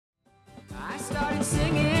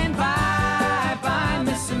singing bye bye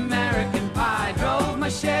Miss American Pie. Drove my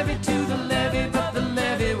Chevy to the levee, but the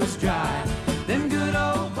levee was dry. Them good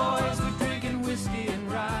old boys were drinking whiskey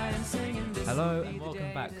and rye and singing this. Hello and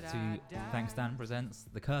welcome back to Thanks Dan Presents,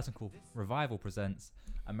 the Curtain Call Revival presents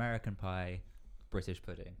American Pie, British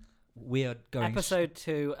Pudding. We are going... Episode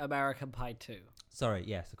 2, American Pie 2. Sorry,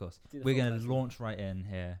 yes, of course. Do the We're full going to version. launch right in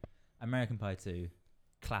here. American Pie 2,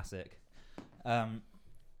 classic.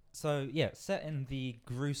 So, yeah, set in the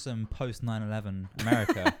gruesome post 9/11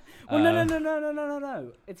 America. Well,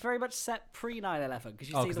 no. It's very much set pre 9/11 because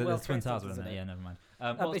you see the World Twin Trade Towers Centers in in it. it. Yeah, never mind.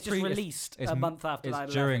 It's just released a month after 9/11.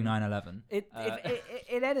 It's during 9/11.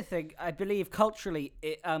 In anything, I believe culturally,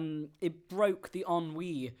 it broke the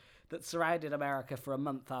ennui that surrounded America for a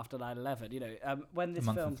month after 9/11. You know, when this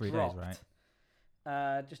month film and 3 dropped, days,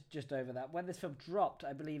 right? just over that. When this film dropped,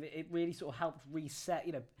 I believe it really sort of helped reset.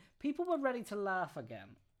 You know, people were ready to laugh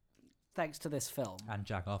again, thanks to this film. And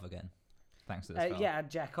jack off again, thanks to this film. Yeah, and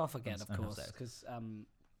jack off again, And of have course, sex. because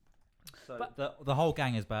So But- the whole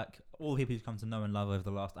gang is back. All the people you've come to know and love over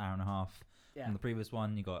the last hour and a half. yeah. From the previous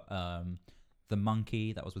one, you got the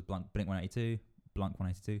monkey that was with Blink 182. Blink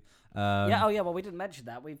 182. Well, we didn't mention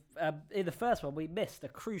that. We've in the first one we missed a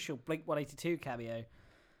crucial Blink 182 cameo,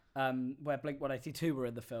 where Blink 182 were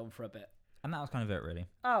in the film for a bit. And that was kind of it, really.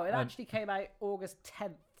 Oh, it actually came out August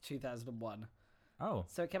 10th, 2001. Oh,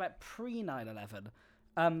 So it came out pre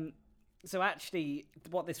 9/11. So actually,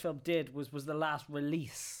 what this film did was the last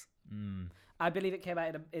release. I believe it came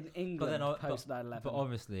out in England post 9/11. but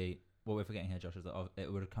obviously, what we're forgetting here, Josh, is that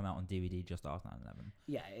it would have come out on DVD just after 9/11.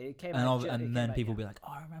 Yeah, it came And, out. and then people will be like,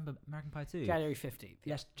 "Oh, I remember American Pie 2. January 15th.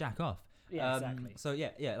 Yes, jack off." Yeah, exactly. So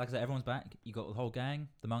yeah, like I said, everyone's back. You got the whole gang,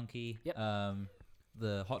 the monkey, Yep.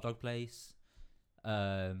 the hot dog place,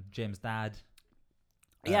 Jim's dad.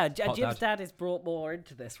 Yeah, Hot Jim's dad is brought more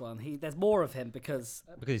into this one. There's more of him because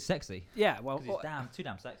he's sexy. yeah, well, Because he's too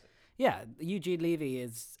damn sexy. yeah, Eugene Levy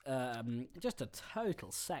is just a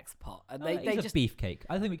total sex pot, and they he's just a beefcake.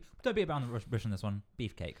 I think we don't be around the bush on this one.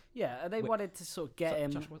 Beefcake. yeah, and they Wait, wanted to sort of get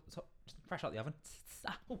him. Josh, just fresh out the oven.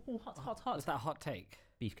 Hot. Was that a hot take?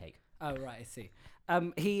 Beefcake. Oh right, I see.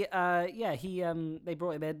 They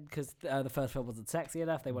brought him in because the first film wasn't sexy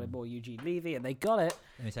enough. They wanted more Eugene Levy, and they got it.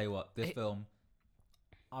 Let me tell you what. This film,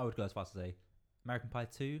 I would go as far as to say, American Pie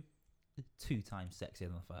 2, 2 times sexier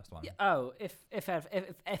than the first one. Yeah, oh,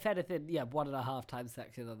 if anything, yeah, 1.5 times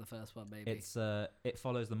sexier than the first one, maybe. It's it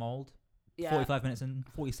follows the mold. yeah. 45 minutes in,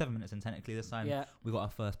 47 minutes in technically this time. Yeah. We got our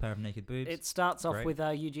first pair of naked boobs. It starts off Great. with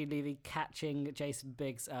Eugene Levy catching Jason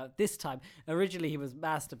Biggs. This time, originally he was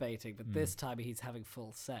masturbating, but this time he's having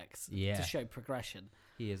full sex Yeah. to show progression.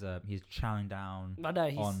 He's chowing down. Oh no,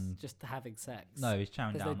 he's on just having sex. No, he's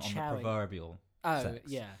chowing There's no down on chowing. the proverbial Oh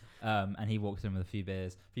sex. yeah, And he walks in with a few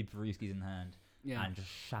beers, a few brewskis in hand, yeah. and just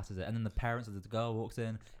shatters it. And then the parents of the girl walks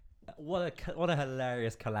in. What a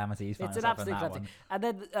hilarious calamity he's It's finding an himself in absolute that calamity. one.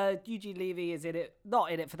 And then Eugene Levy is in it,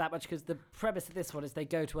 not in it for that much, because the premise of this one is they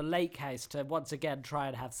go to a lake house to once again try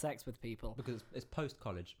and have sex with people. Because it's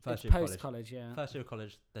post-college. It's First year of college. post-college, yeah. First year of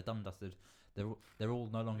college, they're done dusted. They're all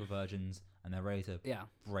no longer virgins, and they're ready to Yeah,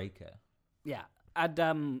 break it. yeah.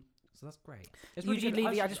 And So that's great. Eugene good.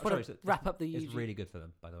 Levy, I just want to wrap up the It's Eugene. really good for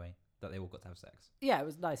them, by the way, that they all got to have sex. Yeah, it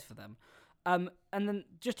was nice for them. And then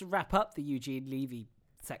just to wrap up the Eugene Levy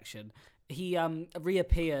section, he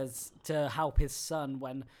reappears to help his son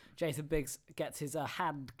when Jason Biggs gets his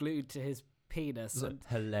hand glued to his penis. It was And,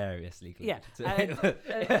 hilariously good. yeah,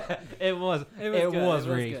 It was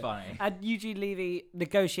really good. funny. And Eugene Levy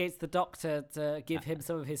negotiates the doctor to give him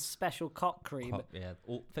some of his special cock cream.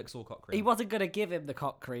 Fix all cock cream. He wasn't going to give him the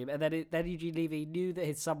cock cream, and then Eugene Levy knew that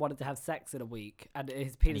his son wanted to have sex in a week, and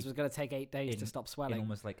his penis was going to take 8 days to stop swelling.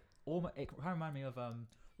 Almost it kind of reminded me of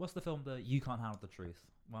what's the film that You Can't Handle the Truth?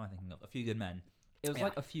 What am I thinking of? A Few Good Men. It was Yeah.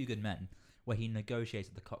 like A Few Good Men, where he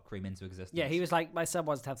negotiated the cock cream into existence. Yeah, he was like, my son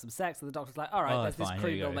wants to have some sex, and the doctor's like, all right, Oh, there's this fine, here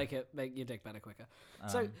cream you that'll go. make your dick better quicker.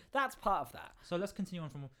 So that's part of that. So let's continue on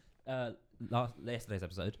from yesterday's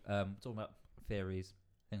episode. Talking about theories,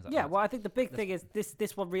 things like Yeah, that. well, I think the big thing is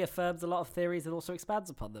this one reaffirms a lot of theories and also expands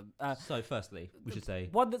upon them. So firstly, we should say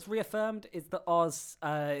One that's reaffirmed is that Oz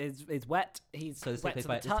is wet. He's so this wet takes to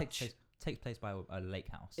the place, touch. takes place by a lake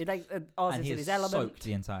house. Oz And is he in is his element. soaked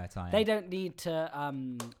the entire time. They don't need to.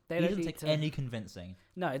 They He don't doesn't need take to. any convincing.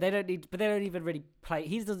 No, they don't need. But they don't even really play.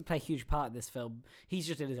 He doesn't play a huge part in this film. He's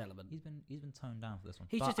just in his element. He's been toned down for this one.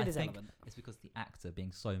 He's But just in I his think element. It's because the actor,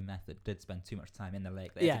 being so method, did spend too much time in the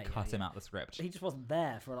lake. They had to cut him out of the script. He just wasn't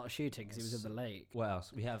there for a lot of shooting because he was in the lake. What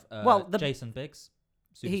else? We have Well, Jason Biggs.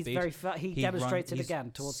 Super He's speed. very. He demonstrates it he's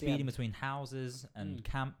again towards the speeding end. between houses and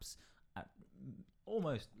camps.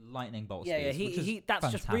 almost lightning bolt Yeah, speeds. yeah. which is He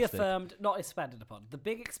that's just fantastic. reaffirmed, not expanded upon. The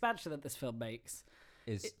big expansion that this film makes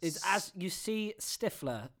is as you see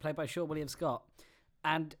Stifler, played by Sean William Scott,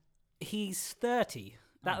 and he's 30.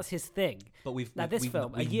 That was his thing. But Now this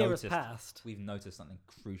film, a year has passed. We've noticed something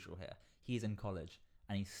crucial here. He's in college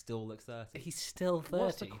and he still looks 30. He's still 30.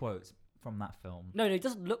 What's the quote from that film? No, he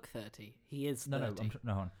doesn't look 30. He is 30.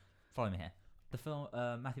 No, hold on. Follow me here. The film,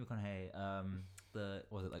 Matthew McConaughey,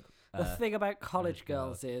 what was it like? The thing about college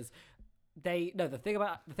Girls. girls is the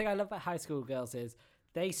thing I love about high school girls is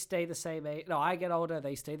they stay the same age. No, I get older,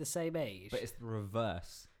 they stay the same age. But it's the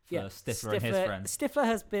reverse for Yeah, Stifler and his friends. Stifler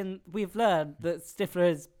has been. We've learned that Stifler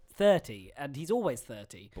is 30, and he's always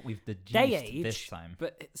 30. But we've deduced They age, this time.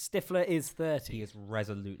 but Stifler is 30. He is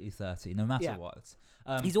resolutely 30, no matter Yeah. what.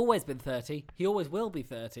 He's always been 30. He always will be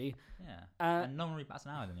 30. Yeah. Uh, And no one really bats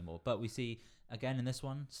an eye anymore. But we see, again, in this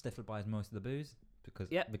one, Stifler buys most of the booze because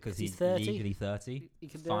because he's he's 30. legally 30. He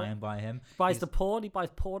can do Fine it. by him. Buys He's- the porn. He buys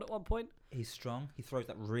porn at one point. He's strong. He throws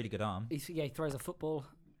that really good arm. He throws a football.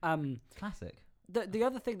 Classic. The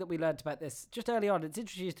other thing that we learned about this just early on, it's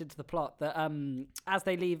introduced into the plot that as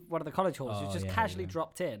they leave one of the college halls, it's just casually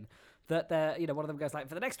dropped in that they're one of them goes like,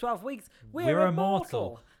 for the next 12 weeks we're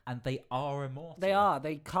immortal. And they are immortal. They are.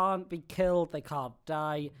 They can't be killed. They can't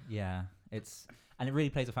die. Yeah. And it really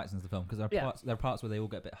plays a factor into the film because there are parts where they all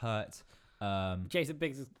get a bit hurt. Jason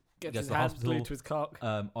Biggs gets Gets his to hands hospital. glued to his cock.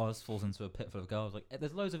 Oz falls into a pit full of girls. Like,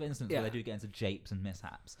 there's loads of instances where they do get into japes and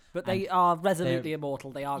mishaps. But And they are resolutely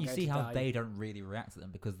immortal. They are you going see to how die. they don't really react to them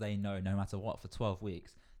because they know no matter what for 12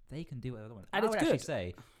 weeks they can do whatever they want. And I it's would actually good.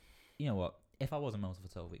 say, you know what? If I was immortal for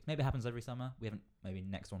 12 weeks, maybe it happens every summer. We haven't. Maybe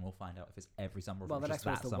next one we'll find out if it's every summer or Well, if the it's next just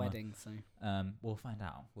one's that the summer. wedding, so We'll find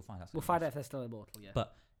out. We'll find out. we'll find out if they're still immortal. Yeah.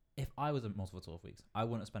 But if I was immortal for 12 weeks, I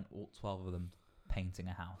wouldn't have spent all 12 of them painting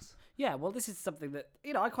a house. Yeah, well, this is something that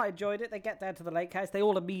I quite enjoyed it. They get down to the lake house. They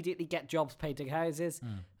all immediately get jobs painting houses.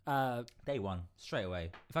 Day one, straight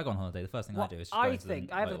away. If I go on holiday, the first thing I What do is just I go into think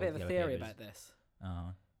the, I have a like, bit all of a the theory yellow about this.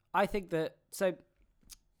 cages. I think that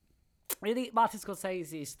really Martin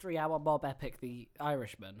Scorsese's 3-hour mob epic, The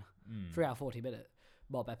Irishman, 3-hour 40-minute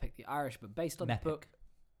mob epic, The Irishman, based on the book.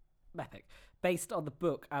 Mepic, based on the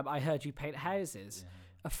book. I Heard You Paint Houses. Yeah.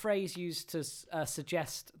 A phrase used to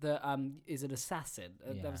suggest that is an assassin.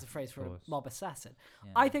 Yeah, there was a phrase for a course. mob assassin.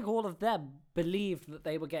 Yeah. I think all of them believed that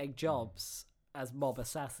they were getting jobs as mob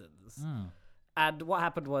assassins. And what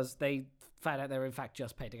happened was they found out they were in fact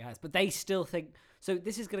just painting a house. But they still think... So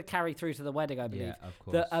this is going to carry through to the wedding, I believe. Yeah, of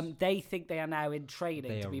course. That they think they are now in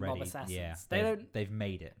training They to are be mob ready. assassins. Yeah, They've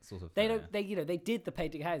made it, sort of. they don't. They did the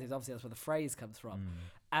painting houses. Obviously, that's where the phrase comes from.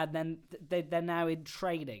 And then they're now in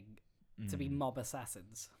training to be mob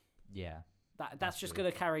assassins. Yeah. That's just going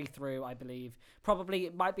to carry through, I believe. Probably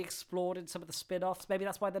it might be explored in some of the spin-offs. Maybe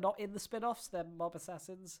that's why they're not in the spin-offs. They're mob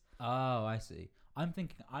assassins. Oh, I see. I'm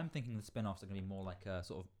thinking the spin-offs are going to be more like a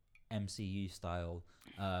sort of MCU style,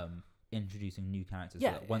 introducing new characters.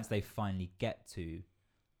 Yeah, So that once they finally get to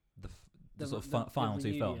the sort of the final two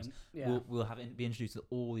reunion. films, Yeah. we'll be introduced to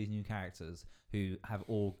all these new characters who have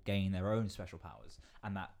all gained their own special powers,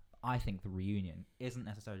 and that I think the reunion isn't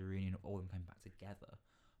necessarily a reunion of all of them coming back together,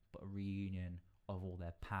 but a reunion of all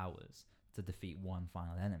their powers to defeat one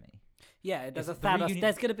final enemy. Yeah, there's a If the Thanos. reunion-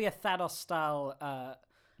 There's going to be a Thanos style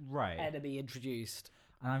Right. enemy introduced.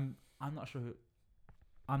 And I'm not sure.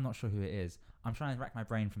 I'm not sure who it is. I'm trying to rack my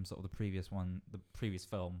brain from sort of the previous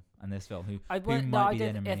film, and this film. Who I might be the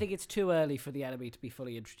enemy? think it's too early for the enemy to be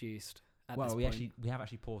fully introduced. At Well, this we point. have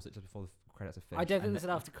actually paused it just before the credits have finished. I don't think and there's an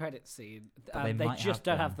after credit scene. But they They might just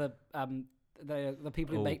have don't have them. the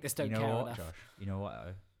people who make this don't you know care what, enough. Josh? You know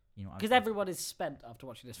what? You know what? Because everyone is spent after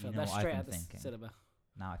watching this film. You know They're what I've straight been out of the thinking? cinema.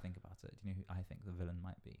 Now I think about it. Do you know who I think the villain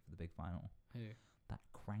might be for the big final? Who? That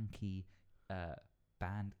cranky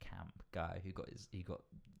band camp guy who got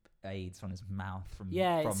AIDS from his mouth from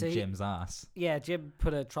Jim's ass. Yeah, Jim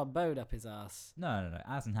put a trombone up his ass. No.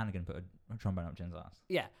 Alison Hannigan put a trombone up Jim's ass.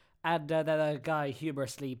 Yeah. And then a guy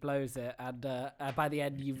humorously blows it, and by the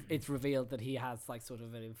end, it's revealed that he has like sort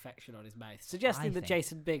of an infection on his mouth, suggesting that think-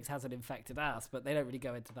 Jason Biggs has an infected ass, but they don't really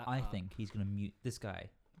go into that. I part. think he's going to mute this guy.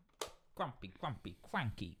 Grumpy,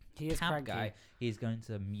 cranky. He is camp cranky. guy. He's going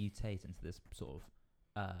to mutate into this sort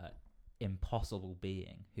of impossible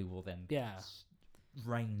being who will then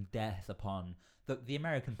rain death upon the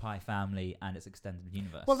American Pie family and its extended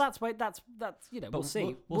universe. Well, that's we'll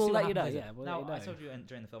see. We'll see let what you know. happens Yeah, later. we'll Now, let you I know. told you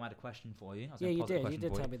during the film I had a question for you. I was Yeah, gonna you pose a did. You question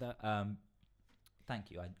did for tell me that.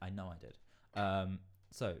 Thank you. I know I did.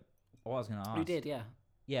 So what I was going to ask. You did, yeah.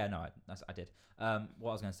 Yeah, no, I did. What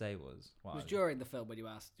I was going to say was. It was during the film when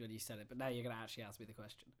you said it, but now you're going to actually ask me the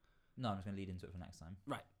question. No, I'm just going to lead into it for next time.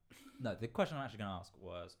 Right. No, the question I'm actually going to ask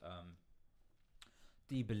was,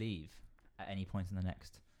 do you believe at any point in the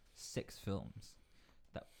next 6 films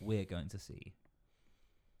that we're going to see,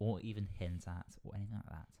 or even hint at, or anything like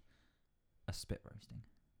that, a spit roasting?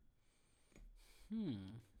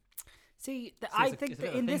 See, I I think think it's a that bit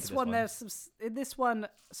of a in thing this for this one, one. there's some. In this one,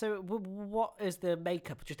 so what is the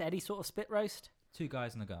makeup? Just any sort of spit roast? 2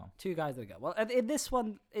 guys and a girl. 2 guys that go. Well, and in this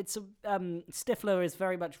one, it's Stifler is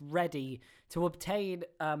very much ready to obtain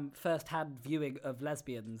first-hand viewing of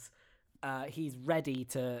lesbians. He's ready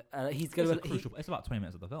to. He's going to. It's about 20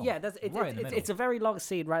 minutes of the film. Yeah, it's a very long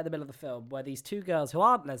scene right in the middle of the film where these 2 girls who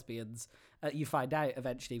aren't lesbians, you find out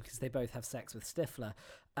eventually because they both have sex with Stifler.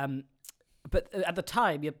 But at the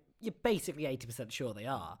time, you're basically 80% sure they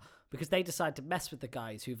are because they decide to mess with the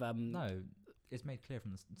guys who've. No, it's made clear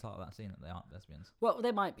from the start of that scene that they aren't lesbians. Well,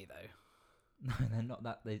 they might be though. No, they're not.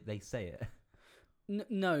 That they say it.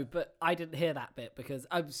 No, but I didn't hear that bit because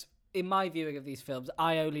in my viewing of these films,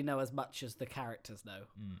 I only know as much as the characters know.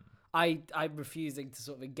 I'm refusing to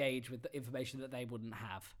sort of engage with the information that they wouldn't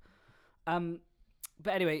have.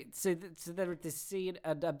 But anyway, so there is this scene,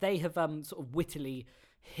 and they have sort of wittily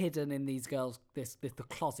hidden in these girls the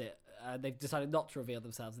closet. They've decided not to reveal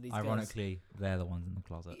themselves. And these Ironically, they're the ones in the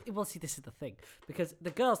closet. well, see, this is the thing because the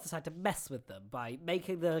girls decide to mess with them by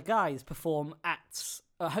making the guys perform acts,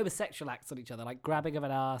 homosexual acts on each other, like grabbing of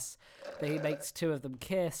an ass. He makes 2 of them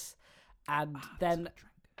kiss, and then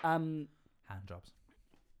hand jobs.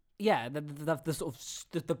 yeah, the sort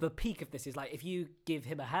of the peak of this is like if you give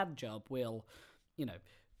him a hand job, we'll,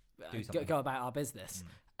 go about our business.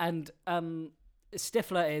 And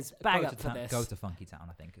Stifler is bang up for this. Go to Funky Town,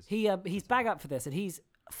 I think. He's bang up for this, and he's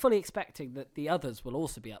fully expecting that the others will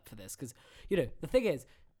also be up for this because the thing is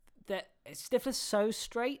that Stifler's so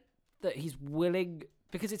straight that he's willing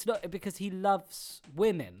because he loves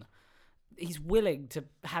women. He's willing to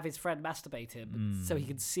have his friend masturbate him so he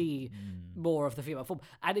can see more of the female form.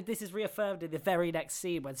 And this is reaffirmed in the very next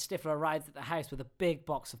scene when Stifler arrives at the house with a big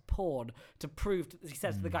box of porn to prove, he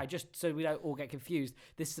says to the guy, just so we don't all get confused,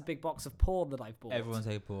 this is a big box of porn that I've bought. Everyone's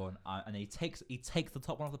taking porn. And he takes the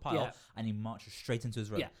top one off the pile and he marches straight into his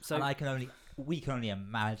room. Yeah, so and we can only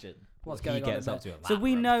imagine what's what going he gets on up to. So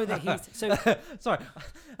we know that he's... So sorry,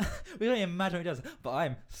 we don't imagine what he does, but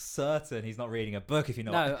I'm certain he's not reading a book. If you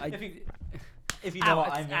know, if you know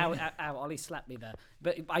what I mean. Ow, Ollie slapped me there.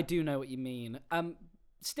 But I do know what you mean.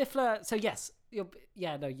 Stifler. So yes,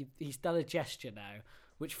 he's done a gesture now,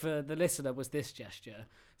 which for the listener was this gesture.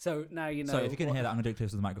 So now you know. So if you couldn't hear that, I'm gonna do it close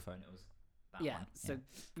to the microphone. It was that one. So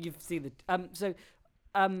you've seen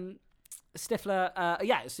the. Stifler.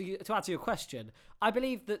 To answer your question, I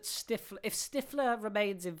believe that if Stifler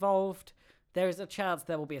remains involved, there is a chance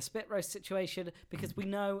there will be a spit roast situation because we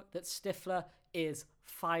know that Stifler is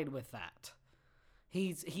fine with that.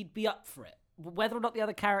 He'd be up for it. Whether or not the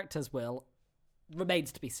other characters will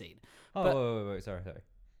remains to be seen. Wait, sorry.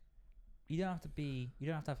 You don't have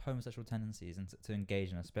to have homosexual tendencies and to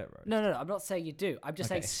engage in a spit roast. No, I'm not saying you do. I'm just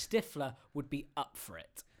saying Stifler would be up for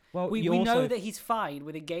it. Well, we know that he's fine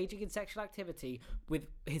with engaging in sexual activity with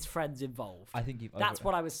his friends involved. I think that's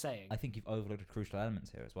what I was saying. I think you've overlooked a crucial element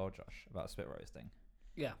here as well, Josh, about spit roasting.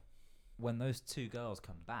 Yeah. When those 2 girls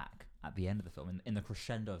come back at the end of the film, in the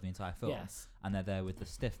crescendo of the entire film, and they're there with the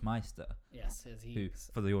Stiffmeister, who,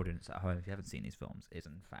 for the audience at home, if you haven't seen these films, is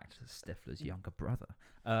in fact Stifler's younger brother.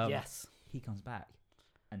 He comes back,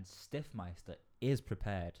 and Stiffmeister is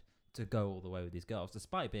prepared to go all the way with these girls,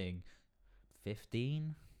 despite being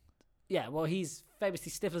 15. Yeah, well, he's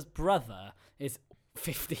famously Stifler's brother is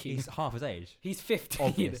 15. He's half his age. He's 15.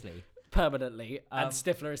 Obviously. Permanently. And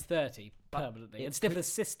Stifler is 30. Permanently. And Stifler's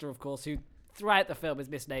sister, of course, who throughout the film is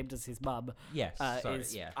misnamed as his mum. Yes. I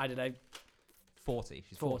don't know. 40.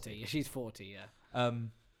 She's 40. She's 40, yeah.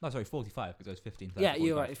 No, sorry, 45 because it was 15. 30, yeah, 45.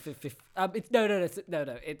 you're right.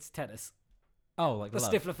 No, it's tennis. Oh, like the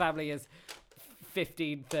Stifler family is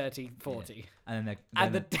 15, 30, 40. Yeah.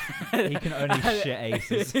 And then he can only shit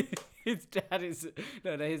aces. His dad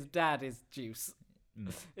is juice.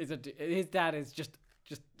 His dad is just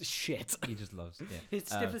shit. He just loves. Yeah.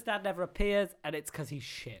 Stifler's dad never appears, and it's because he's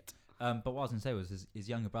shit. But what I was going to say was his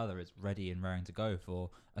younger brother is ready and raring to go for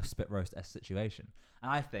a spit roast-esque situation,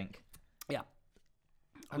 and I think,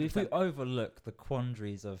 if we overlook the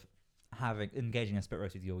quandaries of engaging in a spit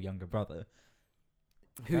roast with your younger brother,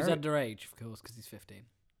 who's underage, of course, because he's 15.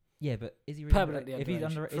 Yeah, but is he really permanently underage? If he's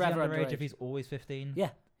underage, if he's always 15? Yeah,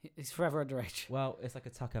 he's forever underage. Well, it's like a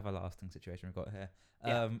Tuck Everlasting situation we've got here.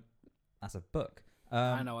 Yeah. That's a book.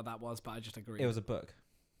 I know what that was, but I just agree. It was a book.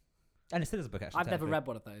 And it still is a book, actually. I've never read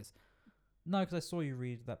one of those. No, because I saw you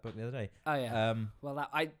read that book the other day. Oh, yeah.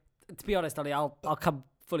 To be honest, Ollie, I'll come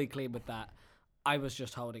fully clean with that. I was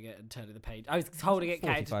just holding it and turning the page. I was holding it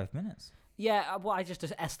counting. 45 minutes. Yeah, well, I just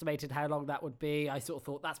estimated how long that would be. I sort of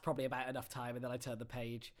thought that's probably about enough time, and then I turned the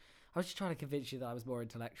page. I was just trying to convince you that I was more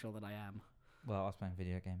intellectual than I am. Well, I was playing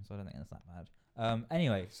video games, so I don't think it's that bad.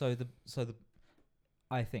 Anyway, so the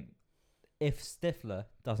I think if Stifler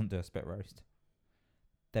doesn't do a spit roast,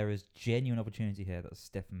 there is genuine opportunity here that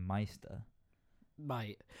Stiffmeister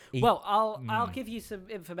Might. He- Well, I'll give you some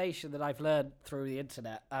information that I've learned through the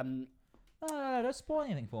internet. don't spoil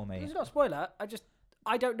anything for me. It's not a spoiler.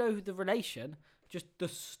 I don't know the relation. Just the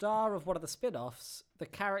star of one of the spin-offs, the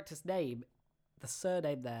character's name, the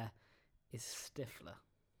surname there is Stifler.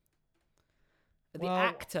 The Well-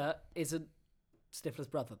 actor isn't Stifler's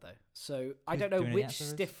brother though, so I Who's don't know doing the which actor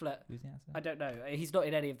is? Stifler. Who's the actor? I don't know. He's not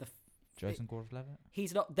in any of the. Joseph Gordon-Levitt.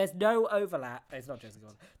 He's not. There's no overlap. It's not Joseph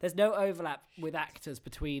Gordon. There's no overlap with actors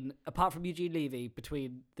between, apart from Eugene Levy,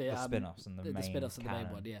 between the spin-offs and the main spin-offs and the main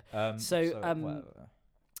canon. one. Yeah. Whatever.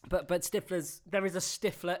 But Stifler's, there is a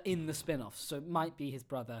Stifler in the spin-offs, so it might be his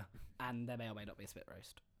brother, and there may or may not be a spit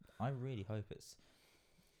roast. I really hope it's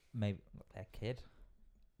maybe their kid,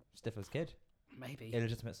 Stifler's kid, Maybe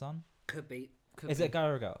illegitimate son. could be. Is it a guy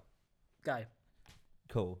or a girl? Guy?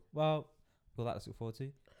 Cool. Well, that to look forward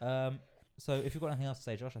to. So if you've got anything else to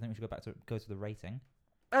say, Josh, I think we should go to the rating.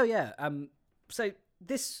 Oh yeah. So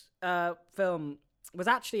this film was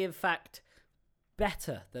actually, in fact,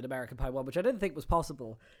 better than American Pie 1, which I didn't think was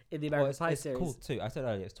possible in the American Pie it's series. cool too. I said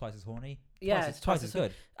earlier, it's twice as horny. Yeah, it's twice as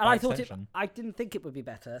good. And by I thought extension. I didn't think it would be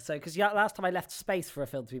better. So because last time I left space for a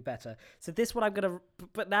film to be better. So this one I'm gonna.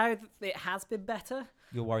 But now that it has been better.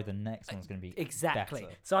 You're worried the next one's going to be Exactly.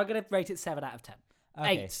 better. So I'm gonna rate it 7 out of 10.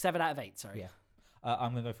 Okay. 7 out of 8. Sorry. Yeah.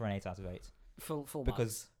 I'm going to go for an 8 out of 8 Full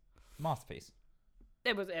because marks. masterpiece.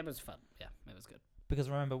 It was fun. Yeah, it was good. Because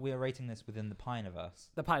remember, we are rating this within the Pineverse.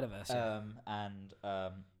 The Pineverse. Yeah. And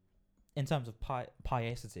in terms of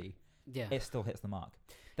piacity, yeah. it still hits the mark.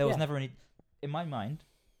 There was Yeah. never any, in my mind,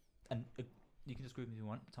 and you can disagree with me if you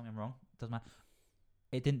want. Tell me I'm wrong. Doesn't matter.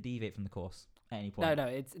 It didn't deviate from the course at any point. No,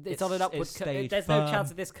 it's on an upward curve. stayed There's no firm.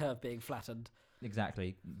 chance of this curve being flattened.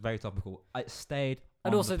 Exactly. Very topical. It stayed.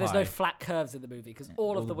 And on also, the there's pie no flat curves in the movie because Yeah,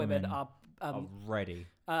 all of the women are. already.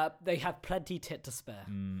 They have plenty tit to spare.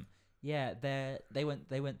 Yeah, they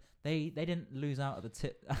didn't lose out at the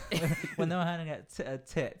tit when they were handing out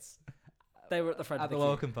tits They were at the front at of the the queue.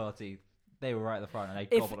 welcome party. They were right at the front and they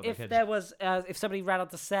gobbled up the If kids. there was, if somebody ran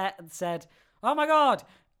onto set and said, "Oh my God,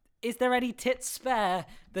 is there any tit spare?"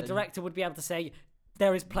 the Then- director would be able to say,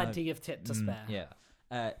 "There is plenty of tit to spare." Yeah.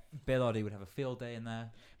 Bill Oddie would have a field day in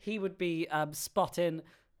there. He would be spotting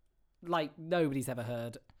like nobody's ever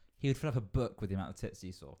heard. He would fill up a book with the amount of tits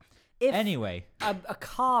he saw. If Anyway, a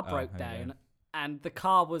car broke here we go. down and the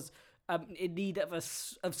car was in need of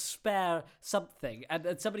of spare something,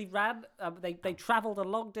 and somebody ran, they travelled a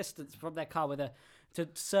long distance from their car to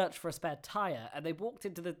search for a spare tyre, and they walked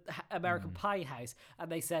into the American Pie house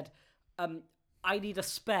and they said, "I need a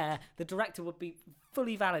spare." The director would be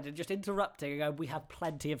fully valid and just interrupting and go, "We have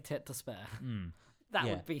plenty of tit to spare." That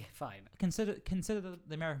Yeah. would be fine. consider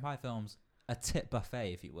the American Pie films a tit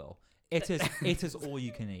buffet, if you will. It is all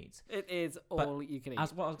you can eat. It is But all you can eat.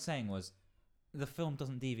 As what I was saying was, the film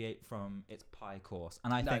doesn't deviate from its pie course,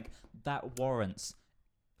 and I No. think that warrants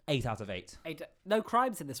 8 out of 8. No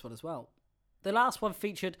crimes in this one as well. The last one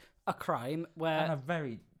featured a crime where And a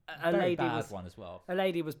very a very lady bad was one as well. a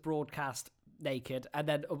lady was broadcast naked, and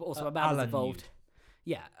then also a man was Alan involved. nude.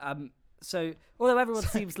 Yeah. So although everyone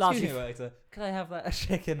seems largely Excuse me, waiter. Can I have that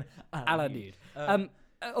chicken? Alan nude.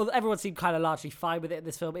 Although everyone seemed kind of largely fine with it in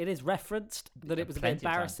this film, it is referenced that it was a bit Plenty of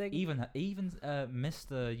times. embarrassing. Even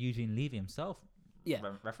Mr. Eugene Levy himself Yeah.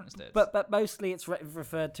 referenced it. But mostly it's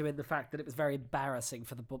referred to in the fact that it was very embarrassing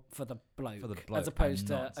for the bloke, as opposed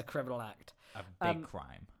to not a criminal act. a big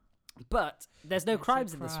crime. But there's no It's a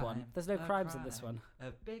crimes in this one. crime, There's no a crimes in this crime. one.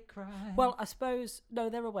 A big crime. Well, I suppose no,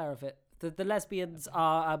 they're aware of it. The lesbians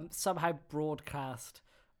are somehow broadcast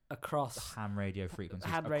across ham radio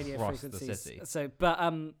frequencies ham radio across frequencies. the city. So, but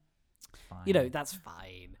Fine. you know, that's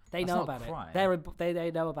fine. They That's know not about crime. it.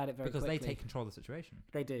 They know about it very because quickly. they take control of the situation.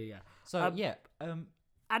 They do, yeah. So Yeah. yeah,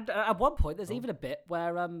 And at one point, there's Oh. even a bit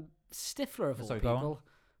where Stifler of all Sorry, go on. people,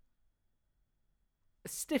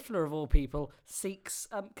 Stifler of all people, seeks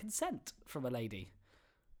consent from a lady.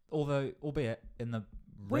 albeit in the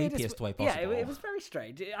Weirdest rapiest way Yeah, possible. it was very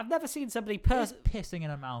strange. I've never seen somebody Is pissing in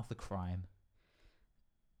her mouth a crime?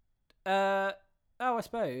 Oh, I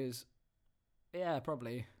suppose. Yeah,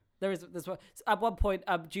 probably. There's one, at one point,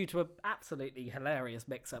 due to an absolutely hilarious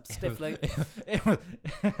mix-up, Stifler. It was,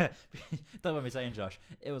 don't mind me saying, Josh.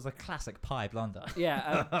 It was a classic pie blunder.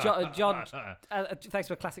 Yeah, John. Thanks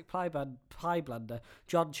for a classic pie blunder.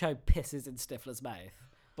 John Cho pisses in Stifler's mouth.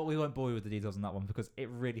 But we won't bore you with the details on that one because it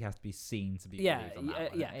really has to be seen to be Yeah, believed on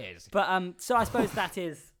that one. yeah. It is. But so I suppose that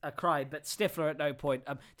is a crime. But Stifler at no point.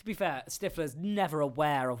 To be fair, Stifler's never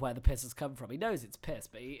aware of where the piss has come from. He knows it's piss,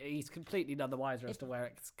 but he's completely none the wiser as to where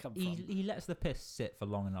it's come from. He lets the piss sit for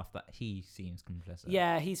long enough that he seems complicit.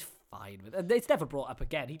 Yeah, he's fine with it. It's never brought up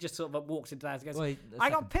again. He just sort of walks into the house and goes, Well, I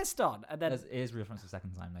got pissed on. And then... It is referenced a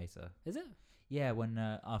second time later. Is it? Yeah, when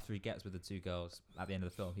after he gets with the two girls at the end of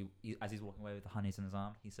the film, he as he's walking away with the honeys in his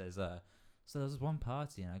arm, he says, so there was one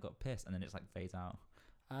party and I got pissed, and then it's like fades out.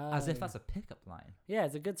 As if that's a pickup line. Yeah,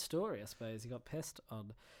 it's a good story, I suppose. He got pissed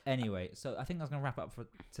on. Anyway, so I think that's going to wrap up for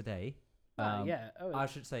today. Yeah. I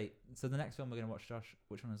should say, so the next film we're going to watch, Josh,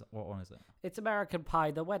 what one is it? It's American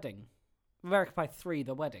Pie, The Wedding. American Pie 3,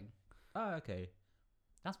 The Wedding. Oh, okay.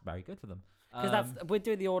 That's very good for them. Because we're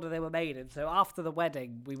doing the order they were made in. So after The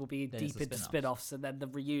Wedding, we will be Then deep it's the into spin-offs. spin-offs, and then the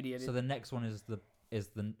reunion. So the next one is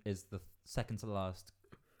the second to last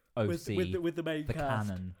OC with the main the cast.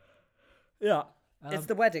 canon. Yeah. It's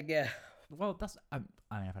The Wedding, yeah. Well, that's. I've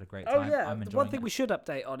had a great Oh, time. yeah. I'm The enjoying one thing it. we should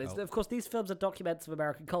update on is that, of course, these films are documents of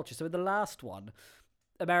American culture. So in the last one,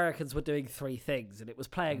 Americans were doing three things, and it was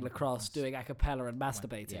playing lacrosse, doing a cappella, and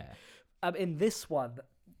masturbating. Yeah. In this one,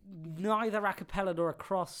 neither a cappella nor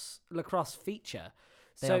a lacrosse feature.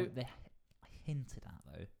 They're hinted at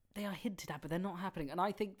though. They are hinted at, but they're not happening. And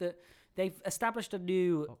I think that they've established a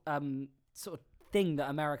new sort of thing that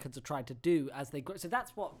Americans are trying to do as they grow. So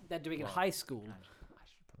that's what they're doing in high school. I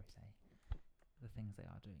should probably say the things they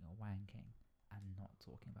are doing are wanking and not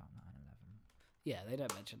talking about 9/11. Yeah, they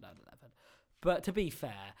don't mention 9/11. But to be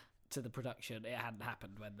fair to the production, it hadn't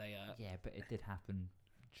happened when they... Yeah, but it did happen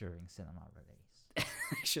during cinema release.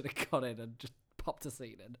 They should have gone in and just popped a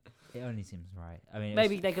scene in. It only seems right. I mean,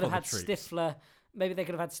 Maybe they could have had Stifler. Maybe they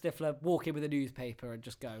could have had Stifler walk in with a newspaper and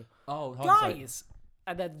just go, "Oh, guys!"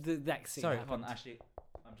 And then the next scene. Sorry, happened. actually,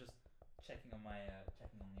 I'm just checking on my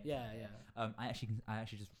the Yeah, internet. yeah. I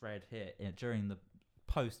actually just read here during the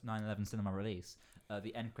post 9/11 cinema release,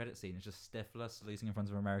 the end credit scene is just Stifler saluting in front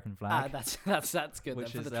of an American flag. That's good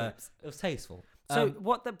which then, is for the troops. it was tasteful. So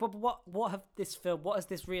what has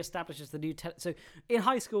this re-established as the new? So in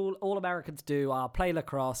high school, all Americans do are play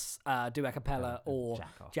lacrosse, do a cappella, or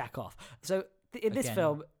jack off. So in this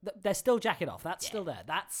film, they're still jacking off. That's still there.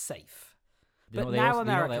 That's safe. You But now you know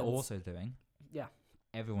Americans, what they're also doing. Yeah.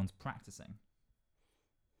 Everyone's practicing.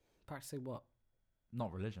 Practicing what?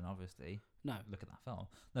 Not religion, obviously. No. Look at that film.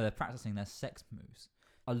 No, they're practicing their sex moves.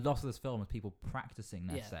 A lot of this film is people practicing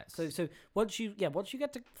their sex. So once you get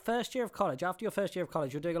to first year of college, after your first year of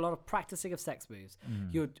college, you're doing a lot of practicing of sex moves.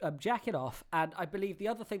 You're jacking off, and I believe the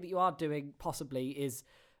other thing that you are doing possibly is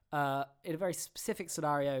in a very specific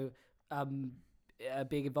scenario,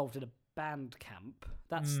 being involved in a band camp.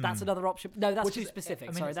 That's another option. No, that's too specific.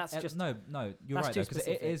 I mean, Sorry, that's just no. You're that's right too because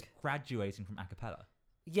it is specific. graduating from a cappella.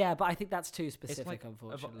 Yeah, but I think that's too It's specific, like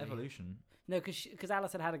unfortunately. evolution. No, because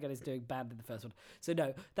Alison Hannigan is doing band in the first one. So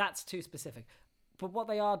no, that's too specific. But what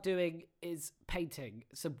they are doing is painting,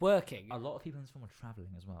 so working, A lot of people in this film are traveling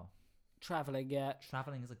as well. traveling. Yeah,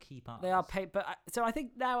 Traveling is a key part. they are paid. But so I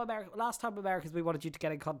think now last time Americans, we wanted you to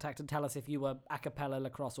get in contact and tell us if you were a cappella,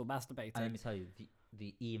 lacrosse, or masturbating. And let me tell you,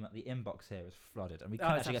 the email, the inbox here is flooded, and we Oh,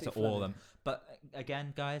 can't it's actually get to absolutely all of them. But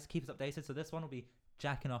again, guys, keep us updated. So this one will be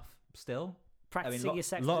jacking off still. Practicing your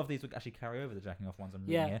sex. A lot of these would actually carry over the jacking off ones I'm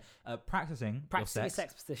reading Yeah. here. Practicing your your sex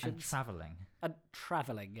and positions traveling. and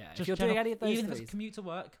traveling. Yeah, if Just you're doing general- any of those even if things, it's commute to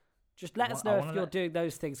work. just let us know if you're doing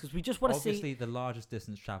those things because we just want to see. Obviously, the largest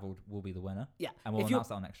distance travelled will be the winner. Yeah, And we'll if you're- announce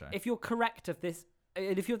that on next show. If you're correct of this,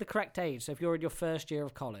 and if you're the correct age, so if you're in your first year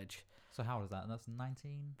of college, So how old is that? That's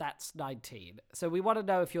 19? that's 19. So we want to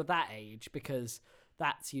know if you're that age because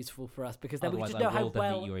that's useful for us because then Otherwise, we just know I how will delete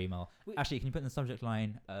well your email. Actually, can you put in the subject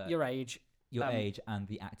line your age. your age and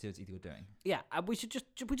the activity that you're doing? Yeah, and we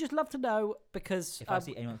just love to know because If I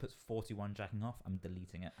see anyone that puts 41 jacking off, I'm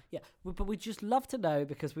deleting it. yeah, but we just love to know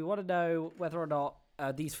because we want to know whether or not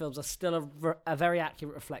these films are still a very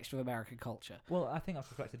accurate reflection of American culture. Well, I think that's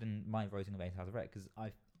reflected in my voting of 8 out of Red because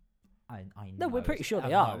I No, we're pretty sure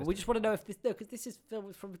they are. We just want to know if this because this is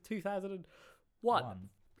filmed from 2001.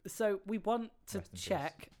 So we want to Rest in peace.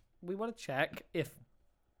 check. We want to check if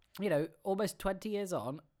almost 20 years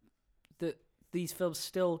on, that these films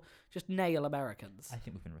still just nail Americans. I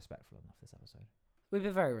think we've been respectful enough this episode. We've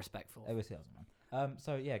been very respectful. It was the other one.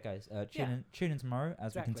 So yeah, guys, tune in tomorrow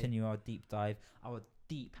as Exactly. we continue our deep dive, our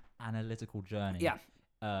deep analytical journey Yeah.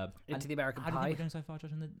 Into the American How do you think Pie. we're doing so far,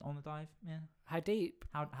 Josh, on the dive? Yeah. How deep?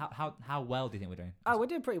 How well do you think we're doing? Oh, we're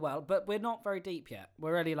doing pretty well, but we're not very deep yet.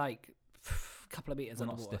 We're only like a couple of meters We're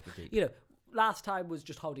not underwater. stiff deep. You know, last time was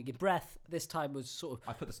just holding your breath. This time was sort of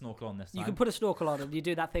I put the snorkel on this time. you can put a snorkel on and you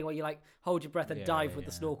do that thing where you like hold your breath and Yeah, dive yeah, with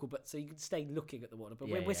the yeah. snorkel, but so you can stay looking at the water. But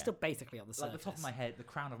Yeah, we're yeah. still basically on the like surface. the top of my head, the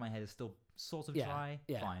crown of my head is still sort of Yeah, dry.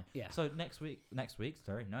 yeah, Fine. yeah. So next week,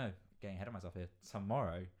 sorry, no, getting ahead of myself here.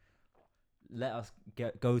 Tomorrow, let us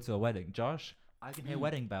go to a wedding. Josh, I can hear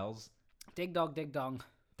wedding bells. Ding dong, ding dong.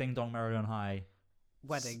 Ding dong, merrily on high.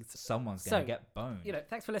 Weddings. Someone's gonna So, get boned. You know,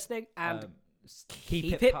 thanks for listening and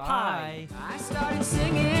Keep it pie. I started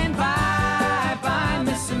singing bye bye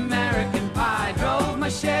Miss American Pie. Drove my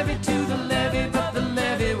Chevy to the left.